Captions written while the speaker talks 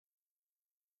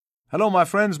Hello, my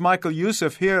friends. Michael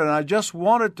Youssef here, and I just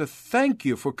wanted to thank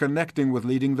you for connecting with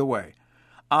Leading the Way.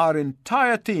 Our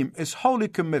entire team is wholly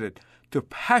committed to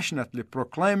passionately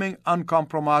proclaiming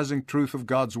uncompromising truth of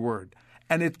God's Word,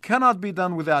 and it cannot be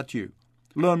done without you.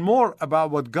 Learn more about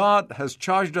what God has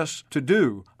charged us to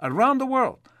do around the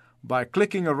world by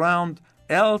clicking around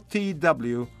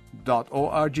ltw.org.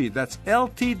 That's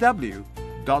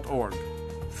ltw.org.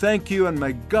 Thank you, and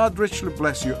may God richly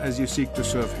bless you as you seek to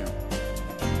serve Him.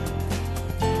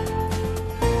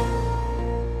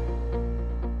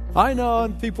 I know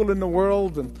people in the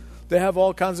world, and they have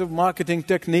all kinds of marketing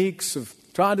techniques of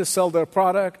trying to sell their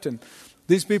product. And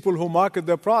these people who market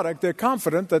their product, they're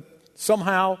confident that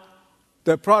somehow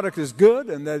their product is good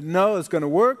and they know it's going to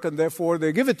work, and therefore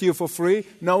they give it to you for free,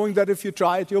 knowing that if you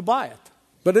try it, you'll buy it.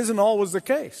 But isn't always the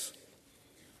case.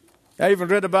 I even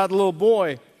read about a little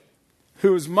boy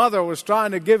whose mother was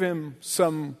trying to give him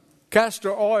some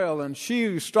castor oil, and she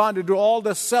was trying to do all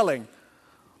the selling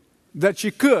that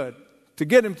she could to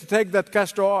get him to take that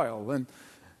castor oil. And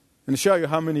to show you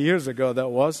how many years ago that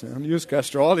was, I don't use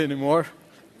castor oil anymore.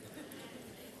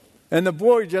 And the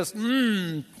boy just,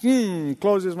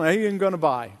 closes his mouth. He ain't going to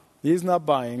buy. He's not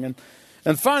buying.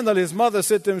 And finally his mother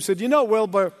said to him, said,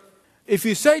 Wilbur, if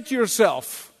you say to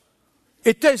yourself,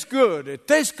 it tastes good, it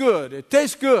tastes good, it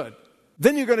tastes good,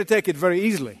 then you're going to take it very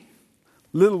easily.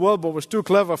 Little Wilbur was too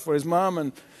clever for his mom,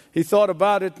 and he thought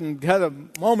about it and had a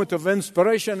moment of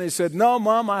inspiration. He said, no,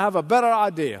 Mom, I have a better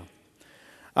idea.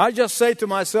 I just say to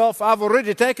myself, I've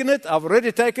already taken it, I've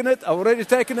already taken it, I've already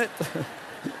taken it.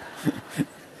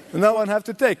 No one have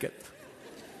to take it.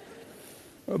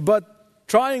 But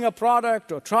trying a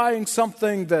product or trying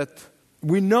something that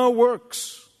we know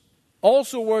works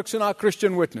also works in our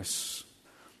Christian witness.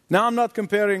 Now, I'm not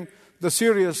comparing the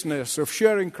seriousness of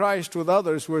sharing Christ with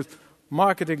others with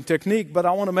marketing technique, but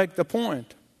I want to make the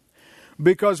point.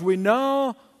 Because we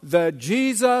know that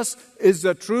Jesus is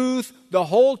the truth, the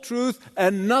whole truth,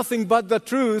 and nothing but the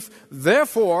truth.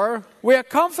 Therefore, we are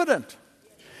confident.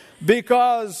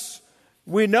 Because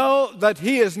we know that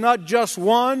He is not just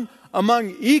one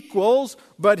among equals,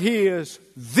 but He is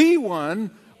the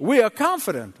one. We are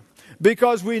confident.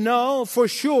 Because we know for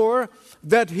sure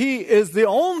that He is the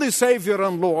only Savior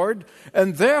and Lord,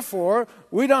 and therefore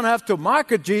we don't have to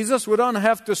market Jesus, we don't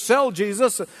have to sell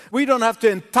Jesus, we don't have to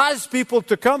entice people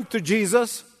to come to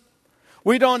Jesus.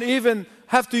 We don't even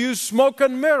have to use smoke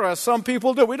and mirrors, some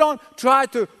people do. We don't try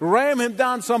to ram Him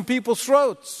down some people's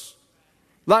throats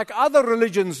like other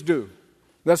religions do.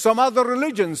 There's some other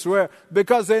religions where,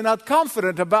 because they're not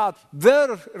confident about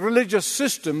their religious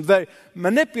system, they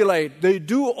manipulate, they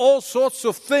do all sorts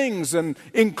of things, and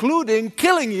including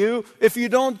killing you if you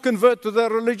don't convert to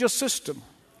their religious system.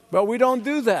 But we don't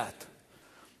do that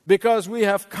because we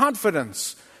have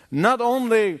confidence, not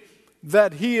only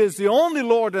that He is the only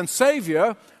Lord and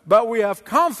Savior, but we have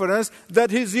confidence that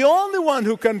He's the only one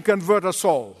who can convert a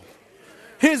soul.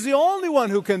 He's the only one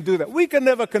who can do that. We can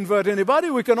never convert anybody.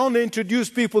 We can only introduce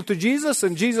people to Jesus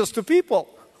and Jesus to people.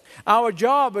 Our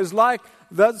job is like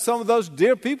that some of those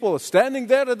dear people standing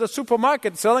there at the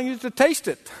supermarket telling you to taste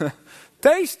it.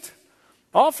 Taste.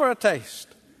 Offer a taste.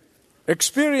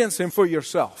 Experience Him for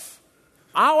yourself.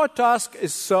 Our task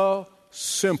is so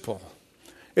simple.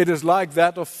 It is like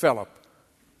that of Philip.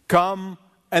 Come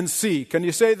and see. Can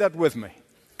you say that with me?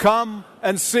 Come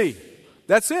and see.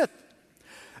 That's it.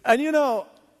 And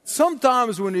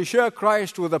sometimes when you share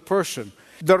Christ with a person,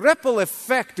 the ripple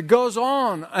effect goes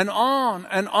on and on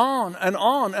and on and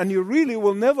on, and you really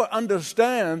will never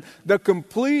understand the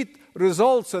complete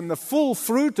results and the full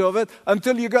fruit of it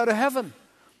until you go to heaven.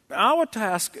 Our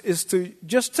task is to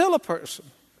just tell a person,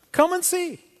 come and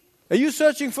see. Are you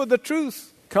searching for the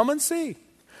truth? Come and see.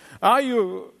 Are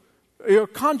your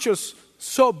conscience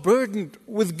so burdened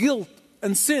with guilt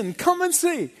and sin? Come and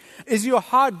see. Is your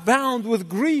heart bound with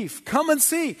grief? Come and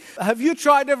see. Have you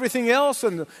tried everything else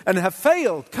and have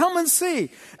failed? Come and see.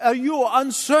 Are you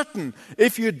uncertain?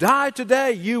 If you die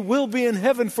today, you will be in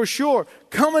heaven for sure.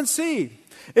 Come and see.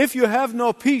 If you have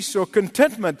no peace or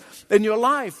contentment in your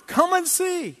life, come and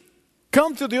see.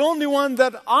 Come to the only one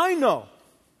that I know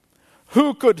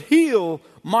who could heal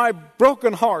my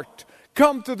broken heart.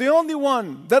 Come to the only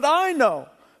one that I know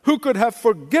who could have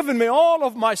forgiven me all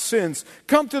of my sins.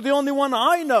 Come to the only one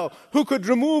I know who could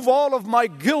remove all of my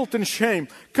guilt and shame.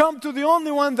 Come to the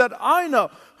only one that I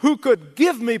know who could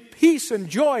give me peace and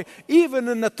joy even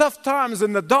in the tough times,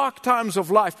 in the dark times of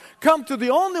life. Come to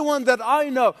the only one that I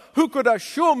know who could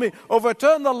assure me of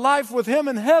eternal life with Him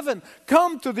in heaven.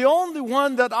 Come to the only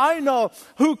one that I know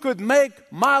who could make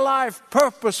my life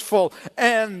purposeful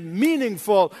and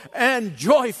meaningful and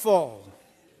joyful.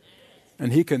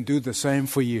 And He can do the same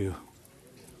for you.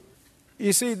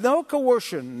 You see, no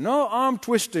coercion, no arm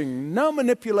twisting, no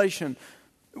manipulation.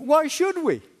 Why should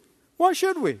we? Why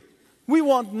should we? We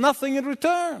want nothing in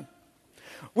return.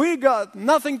 We got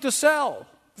nothing to sell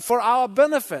for our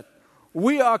benefit.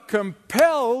 We are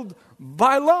compelled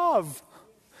by love.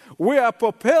 We are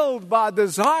propelled by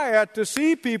desire to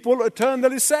see people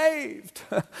eternally saved.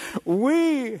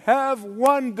 We have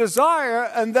one desire,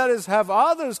 and that is have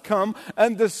others come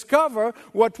and discover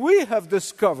what we have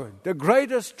discovered, the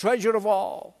greatest treasure of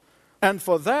all. And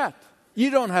for that, you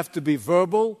don't have to be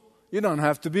verbal. You don't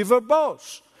have to be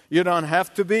verbose. You don't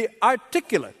have to be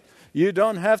articulate. You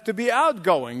don't have to be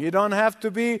outgoing. You don't have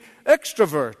to be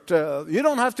extrovert. You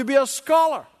don't have to be a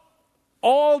scholar.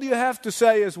 All you have to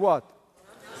say is what?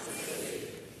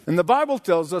 And the Bible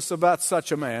tells us about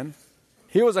such a man.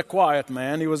 He was a quiet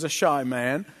man. He was a shy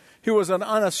man. He was an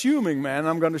unassuming man.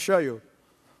 I'm going to show you.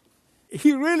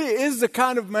 He really is the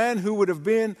kind of man who would have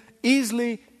been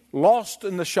easily lost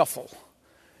in the shuffle.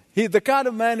 He's the kind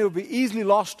of man who would be easily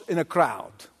lost in a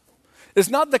crowd. It's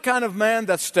not the kind of man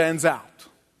that stands out.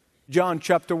 John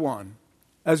chapter 1,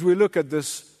 as we look at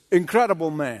this incredible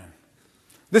man.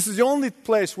 This is the only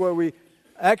place where we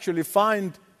actually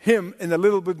find him in a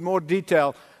little bit more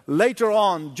detail. Later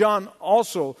on, John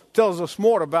also tells us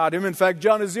more about him. In fact,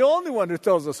 John is the only one who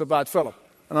tells us about Philip.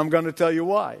 And I'm going to tell you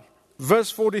why. Verse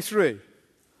 43.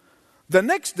 The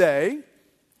next day,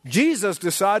 Jesus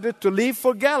decided to leave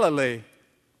for Galilee.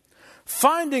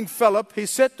 Finding Philip, he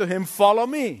said to him, "Follow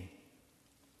me."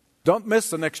 Don't miss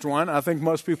the next one. I think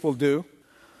most people do.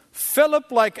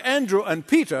 Philip, like Andrew and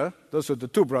Peter, those are the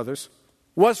two brothers,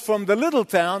 was from the little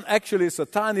town, actually it's a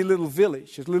tiny little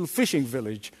village, a little fishing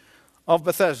village of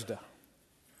Bethsaida.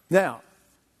 Now,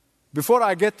 before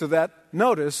I get to that,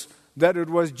 notice that it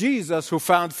was Jesus who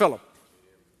found Philip.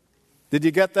 Did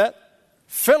you get that?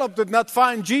 Philip did not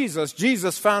find Jesus.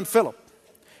 Jesus found Philip.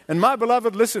 And my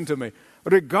beloved, listen to me.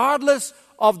 Regardless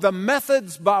of the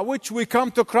methods by which we come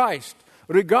to Christ,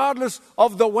 regardless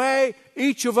of the way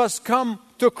each of us come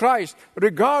to Christ,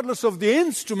 regardless of the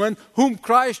instrument whom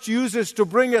Christ uses to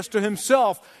bring us to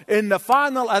Himself, in the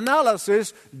final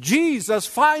analysis, Jesus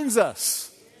finds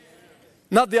us,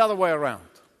 not the other way around.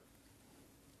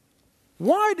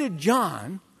 Why did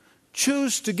John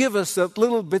choose to give us that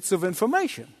little bits of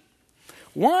information?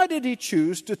 Why did he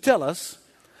choose to tell us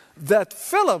that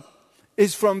Philip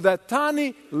is from that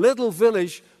tiny little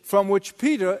village from which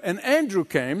Peter and Andrew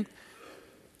came?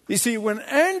 You see, when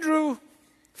Andrew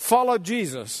followed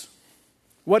Jesus,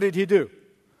 what did he do?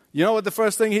 You know what the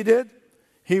first thing he did?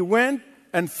 He went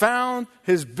and found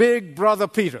his big brother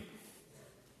Peter.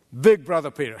 Big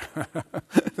brother Peter.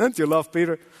 Don't you love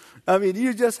Peter? I mean,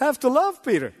 you just have to love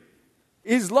Peter.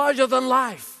 He's larger than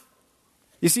life.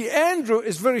 You see, Andrew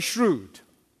is very shrewd.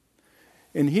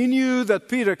 And he knew that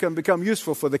Peter can become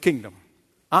useful for the kingdom.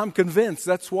 I'm convinced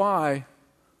that's why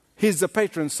he's the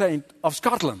patron saint of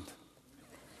Scotland.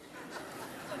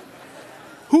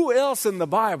 Who else in the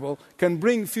Bible can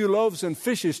bring few loaves and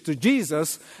fishes to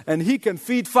Jesus and he can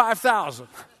feed 5,000?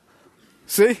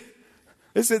 See?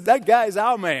 They said, that guy is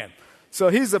our man. So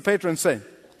he's the patron saint.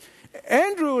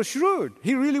 Andrew was shrewd.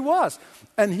 He really was.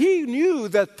 And he knew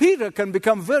that Peter can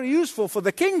become very useful for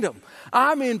the kingdom.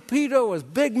 I mean, Peter was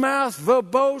big mouth,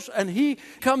 verbose, and he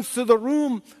comes to the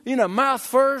room, mouth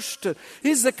first.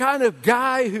 He's the kind of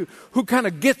guy who kind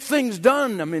of gets things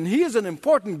done. I mean, he is an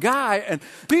important guy, and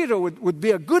Peter would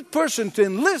be a good person to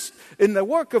enlist in the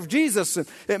work of Jesus.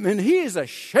 And he is a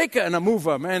shaker and a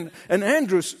mover, man. And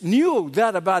Andrew knew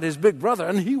that about his big brother,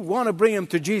 and he wanted to bring him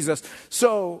to Jesus.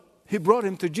 So he brought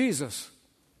him to Jesus.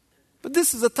 But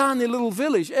this is a tiny little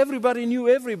village. Everybody knew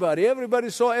everybody. Everybody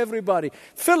saw everybody.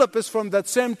 Philip is from that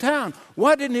same town.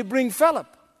 Why didn't he bring Philip?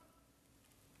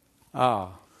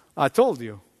 I told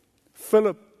you.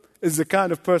 Philip is the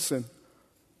kind of person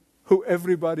who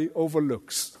everybody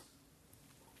overlooks.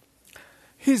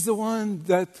 He's the one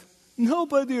that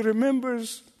nobody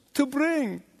remembers to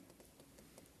bring.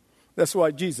 That's why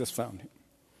Jesus found him.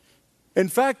 In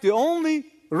fact, the only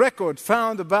record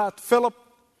found about Philip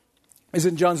is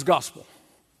in John's Gospel.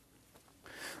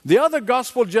 The other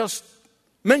Gospel just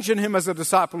mentioned him as a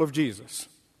disciple of Jesus.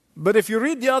 But if you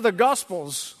read the other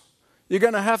Gospels, you're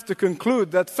going to have to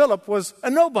conclude that Philip was a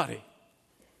nobody.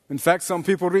 In fact, some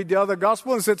people read the other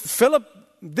Gospel and said, Philip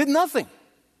did nothing,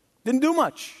 didn't do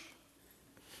much.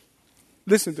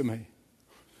 Listen to me.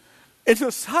 In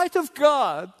the sight of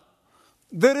God,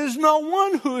 there is no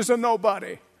one who is a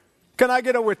nobody. Can I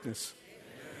get a witness?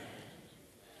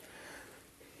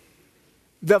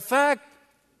 The fact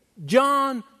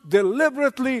John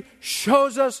deliberately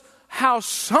shows us how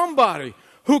somebody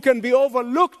who can be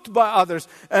overlooked by others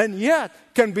and yet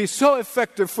can be so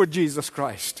effective for Jesus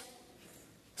Christ.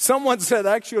 Someone said,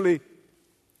 actually,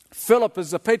 Philip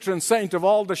is the patron saint of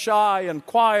all the shy and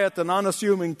quiet and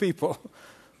unassuming people.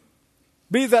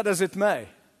 Be that as it may.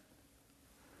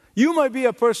 You may be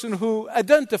a person who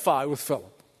identifies with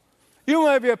Philip. You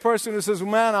may be a person who says,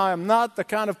 man, I am not the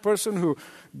kind of person who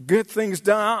get things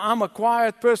done. I'm a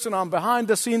quiet person. I'm behind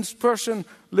the scenes person.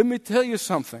 Let me tell you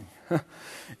something.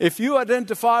 If you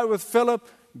identify with Philip,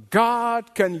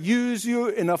 God can use you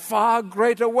in a far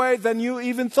greater way than you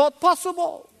even thought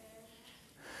possible.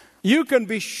 You can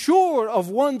be sure of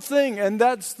one thing, and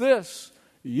that's this.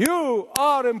 You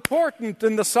are important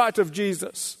in the sight of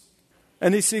Jesus,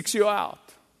 and He seeks you out.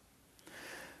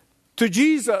 To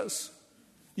Jesus,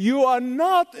 you are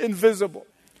not invisible.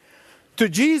 To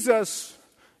Jesus,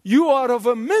 you are of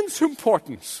immense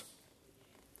importance.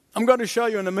 I'm going to show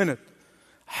you in a minute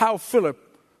how Philip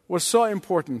was so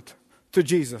important to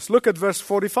Jesus. Look at verse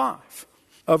 45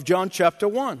 of John chapter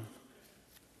 1.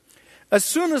 As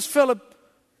soon as Philip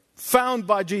found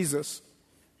by Jesus,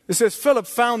 it says Philip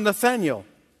found Nathanael,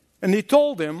 and he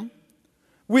told him,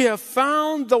 we have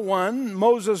found the one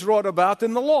Moses wrote about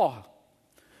in the law,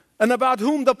 and about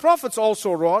whom the prophets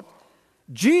also wrote,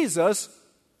 Jesus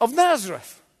of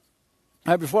Nazareth.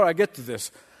 Now, before I get to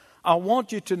this, I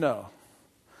want you to know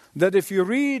that if you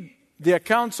read the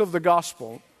accounts of the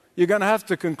gospel, you're going to have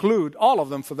to conclude, all of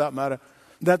them for that matter,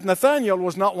 that Nathanael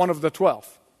was not one of the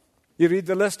 12. You read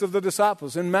the list of the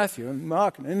disciples in Matthew and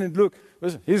Mark and in Luke.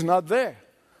 Listen, he's not there.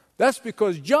 That's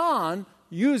because John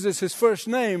uses his first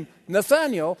name,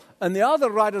 Nathanael, and the other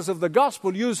writers of the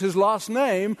gospel use his last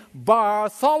name,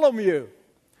 Bartholomew.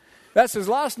 That's his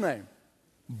last name.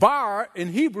 Bar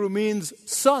in Hebrew means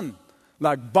son,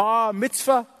 like bar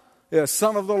mitzvah,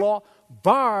 son of the law.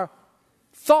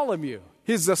 Bartholomew.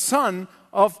 He's the son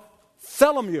of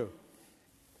Tholomew.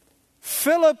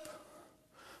 Philip,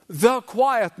 the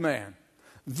quiet man,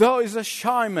 though he's a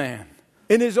shy man,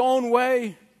 in his own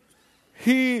way,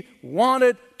 he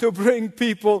wanted to bring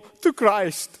people to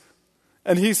Christ,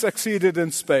 and he succeeded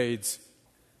in spades.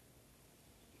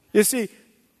 You see,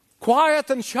 quiet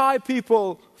and shy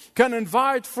people can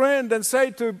invite friends and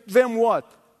say to them what?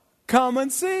 Come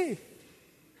and see.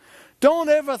 Don't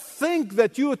ever think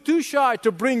that you are too shy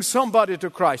to bring somebody to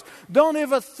Christ. Don't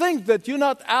ever think that you're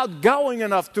not outgoing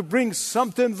enough to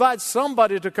invite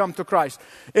somebody to come to Christ.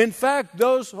 In fact,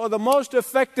 those are the most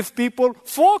effective people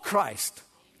for Christ.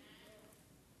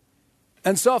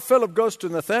 And so Philip goes to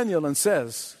Nathanael and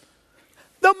says,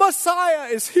 the Messiah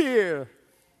is here.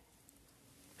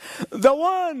 The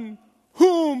one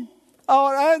whom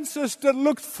our ancestors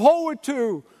looked forward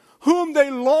to, whom they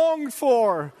longed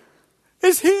for,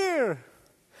 is here.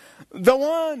 The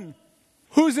one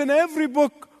who's in every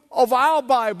book of our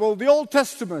Bible, the Old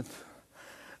Testament,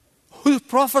 who's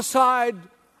prophesied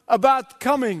about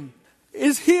coming,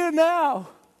 is here now.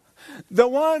 The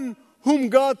one whom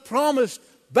God promised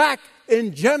back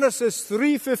in Genesis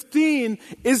 3:15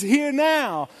 is here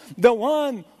now. The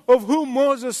one of whom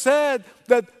Moses said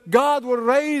that God will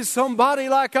raise somebody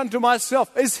like unto myself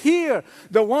is here.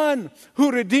 The one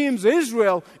who redeems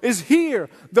Israel is here.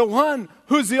 The one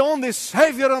who's the only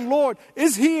Savior and Lord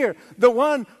is here. The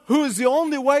one who is the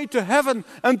only way to heaven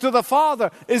and to the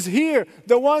Father is here.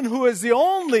 The one who is the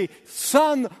only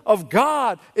Son of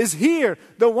God is here.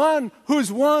 The one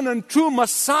who's one and true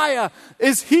Messiah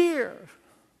is here.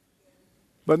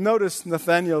 But notice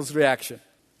Nathanael's reaction.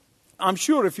 I'm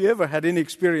sure if you ever had any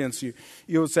experience, you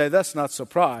would say, that's not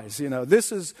surprise. You know,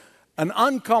 this is an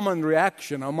uncommon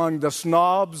reaction among the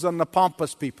snobs and the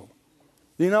pompous people.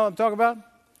 You know what I'm talking about?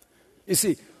 You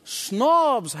see,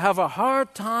 snobs have a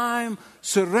hard time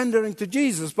surrendering to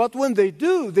Jesus, but when they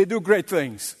do great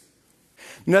things.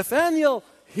 Nathanael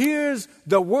hears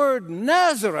the word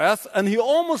Nazareth, and he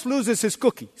almost loses his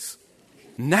cookies.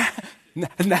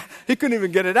 He couldn't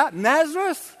even get it out.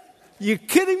 Nazareth? You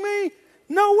kidding me?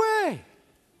 No way.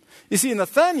 You see,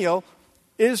 Nathanael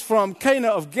is from Cana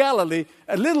of Galilee,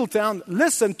 a little town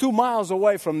less than 2 miles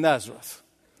away from Nazareth.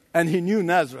 And he knew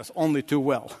Nazareth only too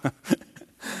well.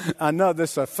 I know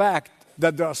this is a fact,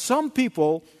 that there are some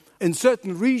people in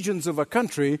certain regions of a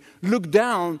country look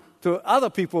down to other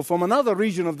people from another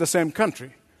region of the same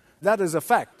country. That is a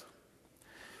fact.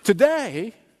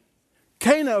 Today,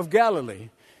 Cana of Galilee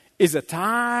is a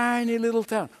tiny little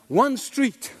town. One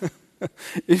street.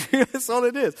 That's all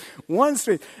it is. One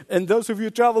street. And those of you who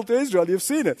travel to Israel, you've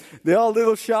seen it. They're all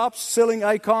little shops selling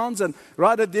icons, and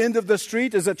right at the end of the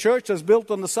street is a church that's built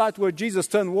on the site where Jesus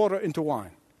turned water into wine.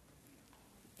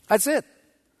 That's it.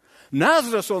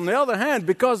 Nazareth, on the other hand,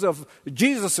 because of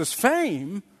Jesus'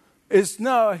 fame, is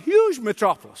now a huge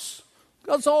metropolis.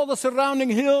 Because all the surrounding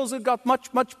hills, it got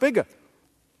much, much bigger.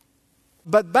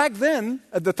 But back then,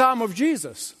 at the time of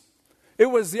Jesus, it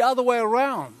was the other way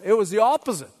around. It was the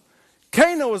opposite.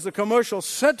 Cana was the commercial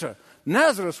center.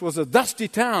 Nazareth was a dusty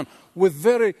town with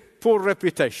very poor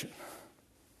reputation.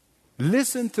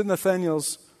 Listen to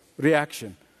Nathanael's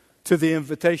reaction to the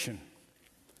invitation.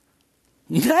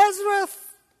 Nazareth?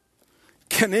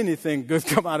 Can anything good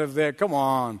come out of there? Come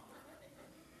on.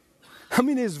 I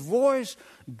mean, his voice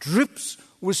drips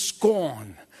with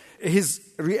scorn. His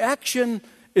reaction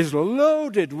is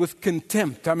loaded with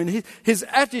contempt. I mean, his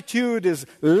attitude is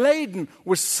laden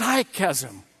with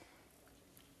sarcasm.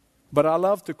 But I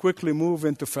love to quickly move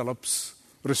into Philip's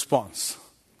response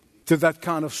to that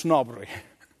kind of snobbery.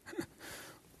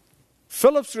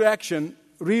 Philip's reaction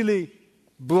really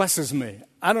blesses me.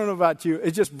 I don't know about you,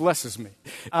 it just blesses me.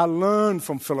 I learn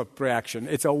from Philip's reaction.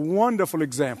 It's a wonderful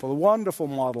example, a wonderful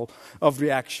model of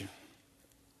reaction.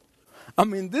 I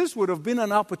mean, this would have been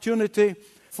an opportunity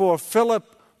for Philip,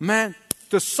 man,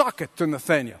 to sock it to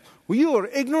Nathanael. Well, you are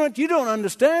ignorant, you don't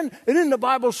understand. It didn't the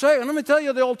Bible say, and let me tell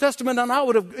you the Old Testament, and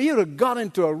he would have got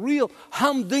into a real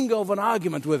humdinger of an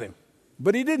argument with him.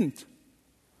 But he didn't.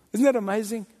 Isn't that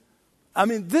amazing? I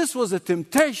mean, this was a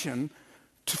temptation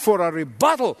for a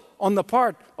rebuttal on the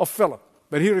part of Philip.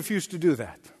 But he refused to do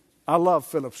that. I love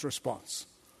Philip's response.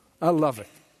 I love it.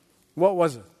 What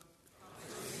was it?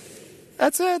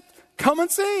 That's it. Come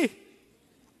and see.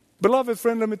 Beloved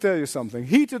friend, let me tell you something.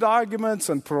 Heated arguments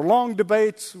and prolonged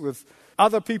debates with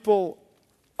other people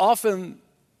often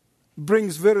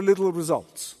brings very little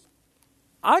results.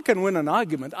 I can win an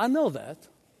argument. I know that.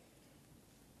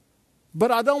 But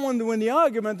I don't want to win the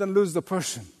argument and lose the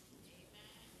person.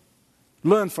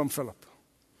 Learn from Philip.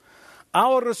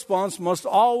 Our response must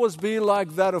always be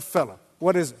like that of Philip.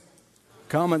 What is it?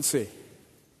 Come and see.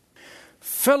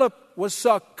 Philip was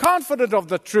so confident of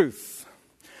the truth.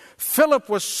 Philip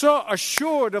was so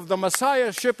assured of the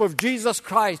Messiahship of Jesus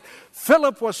Christ.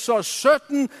 Philip was so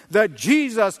certain that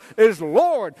Jesus is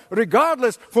Lord,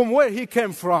 regardless from where he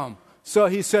came from. So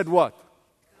he said what?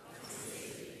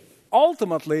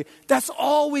 Ultimately, that's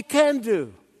all we can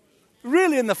do.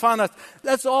 Really, in the final,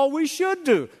 that's all we should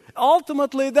do.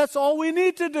 Ultimately, that's all we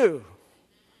need to do.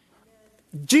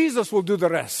 Jesus will do the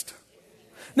rest.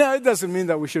 Now, it doesn't mean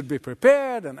that we should be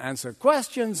prepared and answer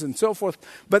questions and so forth.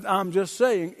 But I'm just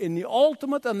saying, in the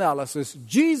ultimate analysis,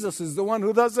 Jesus is the one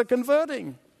who does the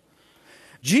converting.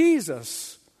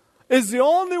 Jesus is the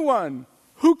only one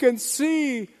who can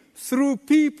see through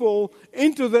people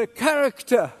into their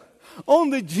character.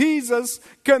 Only Jesus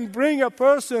can bring a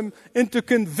person into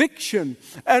conviction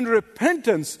and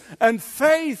repentance and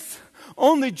faith.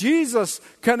 Only Jesus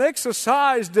can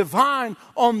exercise divine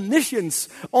omniscience.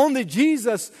 Only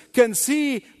Jesus can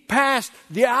see past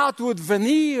the outward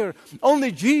veneer.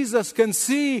 Only Jesus can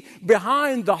see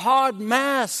behind the hard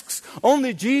masks.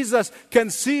 Only Jesus can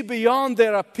see beyond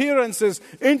their appearances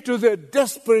into their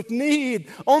desperate need.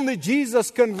 Only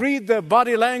Jesus can read their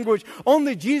body language.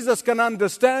 Only Jesus can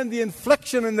understand the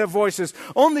inflection in their voices.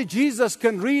 Only Jesus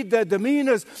can read their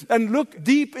demeanors and look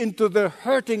deep into their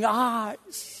hurting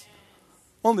eyes.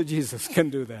 Only Jesus can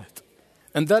do that.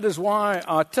 And that is why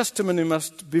our testimony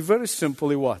must be very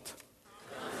simply what?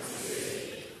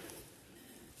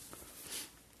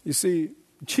 You see,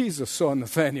 Jesus saw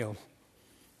Nathanael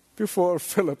before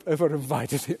Philip ever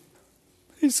invited him.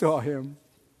 He saw him.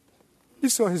 He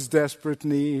saw his desperate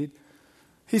need.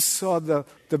 He saw the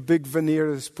big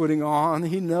veneer he's putting on.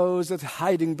 He knows that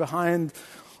hiding behind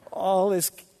all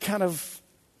this kind of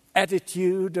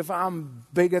attitude of I'm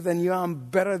bigger than you, I'm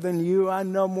better than you, I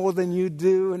know more than you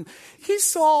do. And he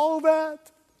saw all that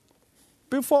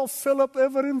before Philip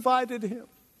ever invited him.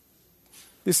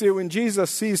 You see, when Jesus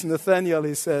sees Nathanael,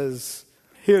 he says,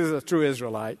 here's a true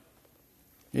Israelite.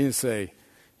 He say,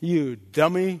 you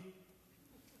dummy.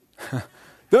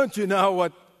 Don't you know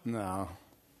what? No.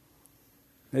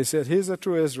 They said, here's a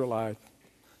true Israelite.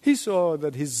 He saw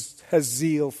that he has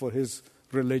zeal for his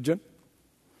religion.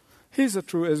 He's a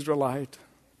true Israelite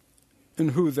in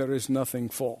who there is nothing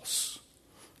false.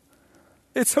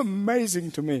 It's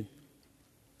amazing to me.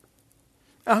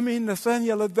 I mean,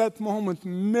 Nathanael at that moment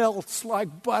melts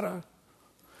like butter.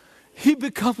 He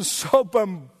becomes so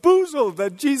bamboozled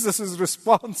at Jesus'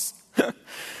 response.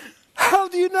 How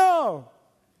do you know?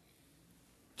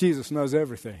 Jesus knows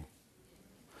everything.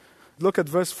 Look at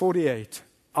verse 48.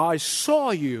 I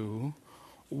saw you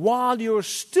while you were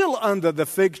still under the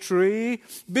fig tree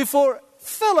before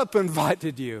Philip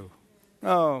invited you.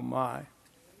 Oh my.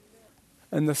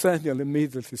 And Nathanael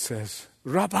immediately says,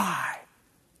 Rabbi,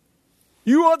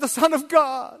 you are the Son of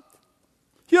God.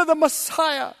 You're the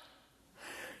Messiah.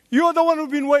 You're the one we've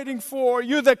been waiting for.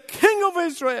 You're the King of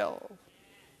Israel.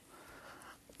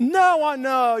 Now I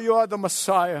know you are the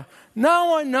Messiah.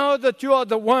 Now I know that you are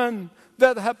the one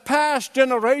that have past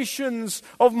generations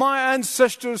of my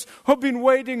ancestors have been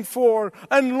waiting for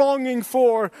and longing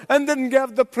for and didn't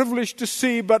have the privilege to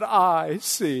see, but I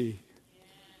see.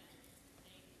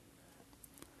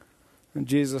 And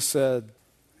Jesus said,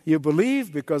 you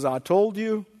believe because I told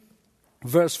you?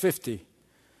 Verse 50.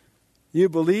 You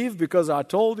believe because I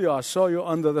told you, I saw you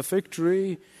under the fig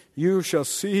tree. You shall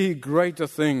see greater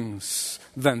things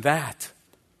than that.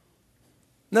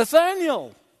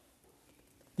 Nathanael,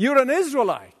 you're an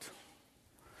Israelite.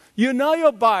 You know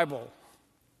your Bible.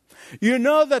 You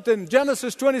know that in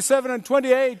Genesis 27 and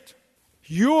 28,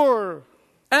 your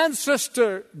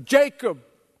ancestor Jacob,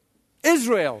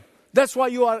 Israel, that's why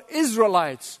you are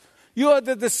Israelites. You are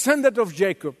the descendant of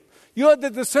Jacob. You are the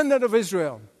descendant of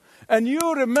Israel. And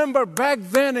you remember back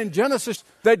then in Genesis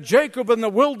that Jacob in the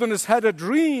wilderness had a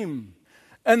dream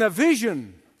and a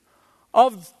vision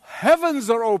of heavens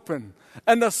are open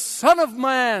and the Son of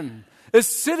Man is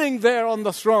sitting there on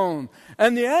the throne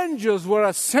and the angels were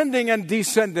ascending and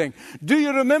descending. Do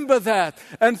you remember that?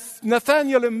 And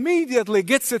Nathanael immediately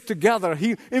gets it together.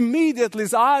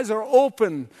 His eyes are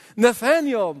open.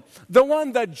 Nathanael, the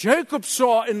one that Jacob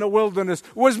saw in the wilderness,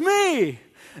 was me.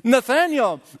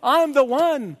 Nathanael, I am the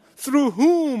one through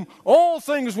whom all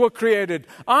things were created.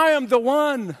 I am the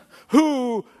one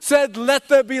who said, let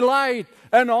there be light.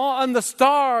 And the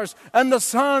stars and the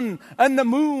sun and the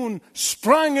moon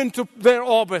sprang into their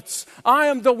orbits. I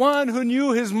am the one who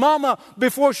knew his mama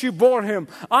before she bore him.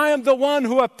 I am the one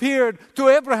who appeared to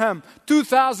Abraham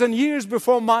 2,000 years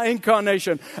before my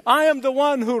incarnation. I am the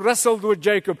one who wrestled with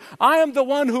Jacob. I am the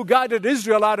one who guided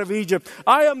Israel out of Egypt.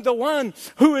 I am the one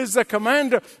who is the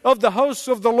commander of the hosts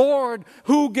of the Lord,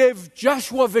 who gave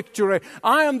Joshua victory.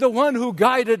 I am the one who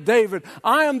guided David.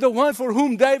 I am the one for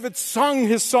whom David sung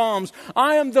his psalms.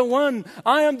 I am the one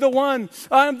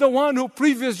who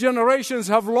previous generations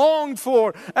have longed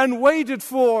for and waited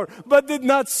for, but did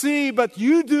not see, but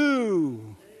you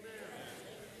do.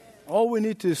 All we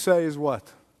need to say is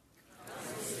what?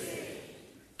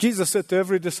 Jesus said to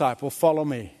every disciple, follow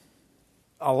me.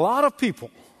 A lot of people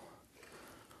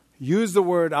use the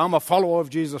word, I'm a follower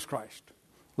of Jesus Christ.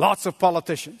 Lots of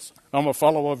politicians, I'm a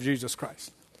follower of Jesus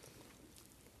Christ.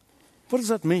 What does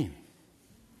that mean?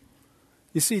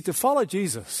 You see, to follow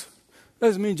Jesus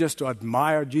doesn't mean just to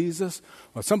admire Jesus.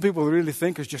 What some people really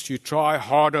think is just you try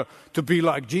harder to be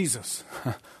like Jesus.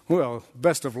 Well,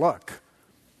 best of luck.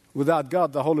 Without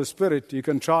God, the Holy Spirit, you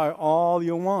can try all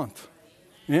you want.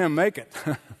 You can't make it.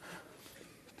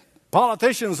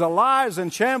 Politicians are liars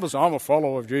and shambles. I'm a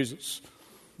follower of Jesus.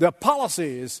 Their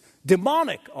policy is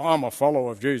demonic. I'm a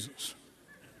follower of Jesus.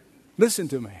 Listen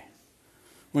to me.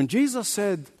 When Jesus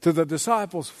said to the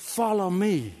disciples, follow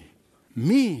me,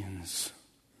 means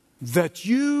that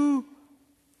you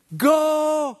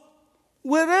go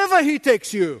wherever He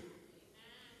takes you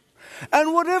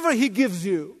and whatever He gives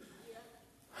you.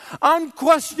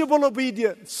 Unquestionable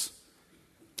obedience.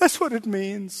 That's what it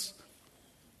means.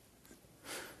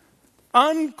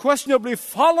 Unquestionably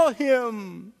follow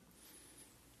Him.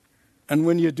 And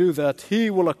when you do that, He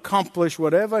will accomplish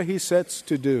whatever He sets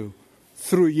to do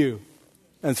through you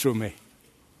and through me,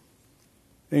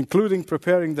 including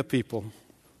preparing the people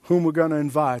whom we're going to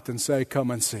invite and say,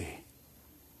 come and see.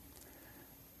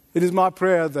 It is my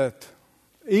prayer that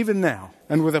even now,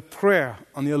 and with a prayer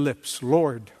on your lips,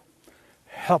 Lord,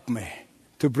 help me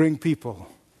to bring people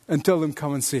and tell them,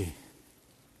 come and see.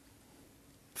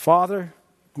 Father,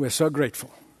 we're so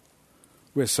grateful.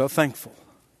 We're so thankful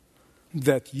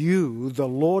that you, the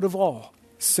Lord of all,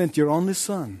 sent your only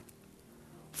Son,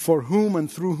 for whom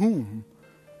and through whom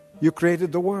you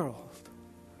created the world.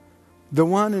 The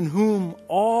one in whom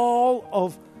all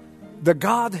of the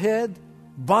Godhead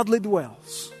bodily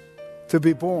dwells, to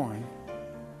be born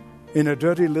in a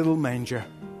dirty little manger,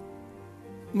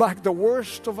 like the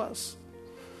worst of us,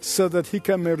 so that He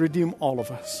can redeem all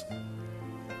of us.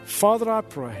 Father, I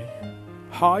pray,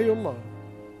 high or low,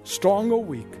 strong or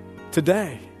weak,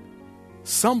 today,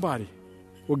 somebody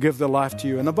will give their life to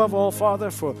you. And above all, Father,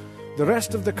 for the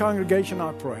rest of the congregation,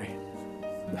 I pray,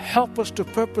 help us to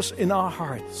purpose in our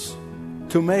hearts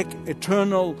to make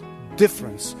eternal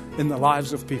difference in the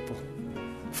lives of people.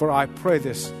 For I pray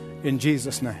this in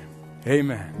Jesus' name.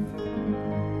 Amen.